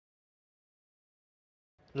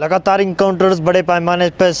लगातार इनकाउंटर्स बड़े पैमाने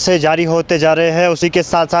पर से जारी होते जा रहे हैं। उसी के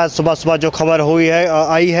साथ साथ सुबह सुबह जो खबर हुई है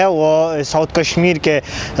आई है वो साउथ कश्मीर के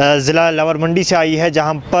ज़िला लोअर मंडी से आई है,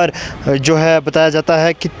 जहां पर जो है बताया जाता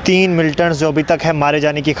है कि 3 मिलिटेंट्स जो अभी तक है मारे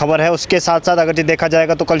जाने की खबर है। उसके साथ साथ अगर देखा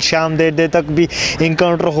जाएगा तो कल शाम देर तक भी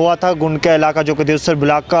इनकाउंटर हुआ था। गुंड का इलाका जो कि दूसरे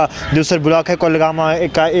ब्लॉक है, कोलगामा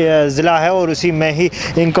का ज़िला है, और उसी में ही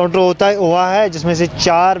इनकाउंटर हुआ है, जिसमें से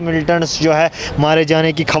 4 मिलिटेंट्स जो है मारे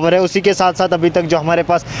जाने की खबर है। उसी के साथ साथ अभी तक जो हमारे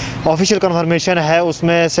पास ऑफिशियल कन्फर्मेशन है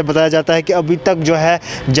उसमें से बताया जाता है कि अभी तक जो है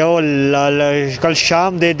जो कल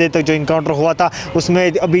शाम देर तक जो इनकाउंटर हुआ था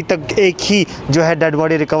उसमें अभी तक एक ही जो है डेड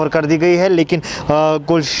बॉडी रिकवर कर दी गई है। लेकिन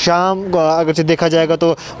कल शाम अगर से देखा जाएगा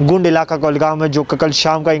तो गुंड इलाका कोलगाम में जो कल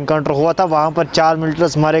शाम का इनकाउंटर हुआ था वहाँ पर 4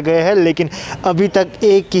 मिलिटेंट्स मारे गए हैं, लेकिन अभी तक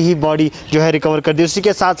एक की ही बॉडी जो है रिकवर कर दी। उसी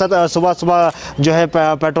के साथ साथ सुबह सुबह जो है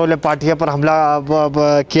पेट्रोल पार्टियाँ पर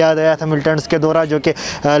हमला किया गया था मिलिटेंट्स के द्वारा, जो कि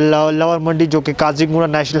लोअर मंडी जो कि काजीगुंडा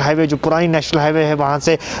नेशनल हाईवे जो पुरानी नेशनल हाईवे है वहाँ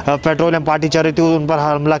से पेट्रोलियम पार्टी चल रही थी, उन पर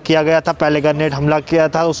हमला किया गया था। पहले ग्रेनेड हमला किया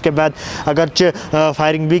था, उसके बाद अगरचे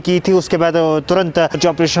फायरिंग भी की थी, उसके बाद तुरंत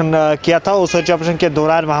ऑपरेशन किया था। उस ऑपरेशन के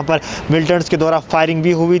दौरान वहाँ पर मिलिटेंट्स के द्वारा फायरिंग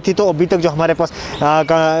भी हुई थी। तो अभी तक जो हमारे पास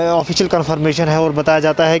ऑफिशियल कन्फर्मेशन है और बताया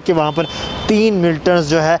जाता है कि वहाँ पर 3 मिलिटेंट्स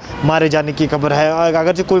जो है मारे जाने की खबर है।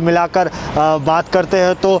 अगर जो कोई मिलाकर बात करते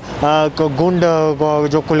हैं तो गुंड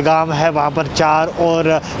जो कुलगाम है वहाँ पर 4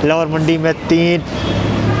 और लोअर मंडी में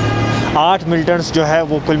 8 मिलिटेंट्स जो है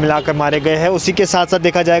वो कुल मिलाकर मारे गए हैं। उसी के साथ साथ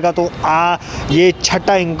देखा जाएगा तो ये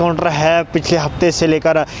छठा इनकाउंटर है, पिछले हफ्ते से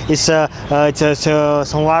लेकर इस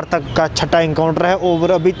सोमवार तक का छठा इनकाउंटर है,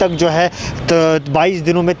 और अभी तक जो है तो 22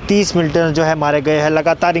 दिनों में 30 मिलिटेंट्स जो है मारे गए हैं।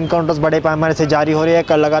 लगातार इनकाउंटर्स बड़े पैमाने से जारी हो रहे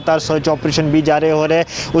हैं, लगातार सर्च ऑपरेशन भी जारी हो रहे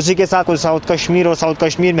हैं। उसी के साथ साउथ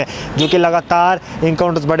कश्मीर में जो कि लगातार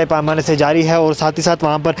इनकाउंटर्स बड़े पैमाने से जारी है, और साथ ही साथ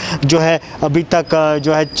वहाँ पर जो है अभी तक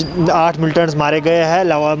जो है 8 मिलिटेंट्स मारे गए हैं।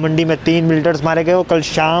 लोअर मंडी में 3 मिलिटेंट्स मारे गए और कल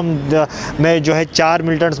शाम में जो है 4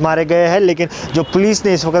 मिलिटेंट्स मारे गए हैं। लेकिन जो पुलिस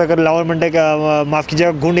ने इस वक्त, अगर लोअर मंडी का माफ़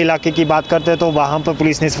कीजिएगा गुंड इलाके की बात करते हैं, तो वहाँ पर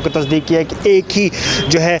पुलिस ने इस वक्त तस्दीक किया है कि एक ही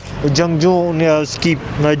जो है जंगजू उसकी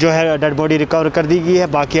जो है डेड बॉडी रिकवर कर दी गई है।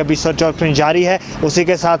 बाकी अभी सर्च ऑपरेशन जारी है। उसी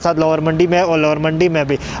के साथ साथ लोअर मंडी में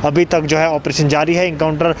भी अभी तक जो है ऑपरेशन जारी है।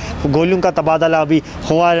 इनकाउंटर गोलियों का तबादला अभी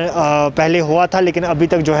पहले हुआ था, लेकिन अभी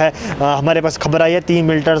तक जो है हमारे पास खबर आई है 3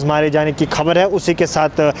 मिलिटेंट्स मारे जाने की खबर है। उसी के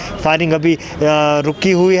साथ फायरिंग अभी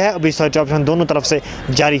रुकी हुई है। अभी सर्च ऑपरेशन दोनों तरफ से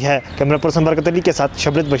जारी है। कैमरा पर्सन बरकत अली के साथ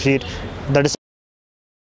शबरत बशीर।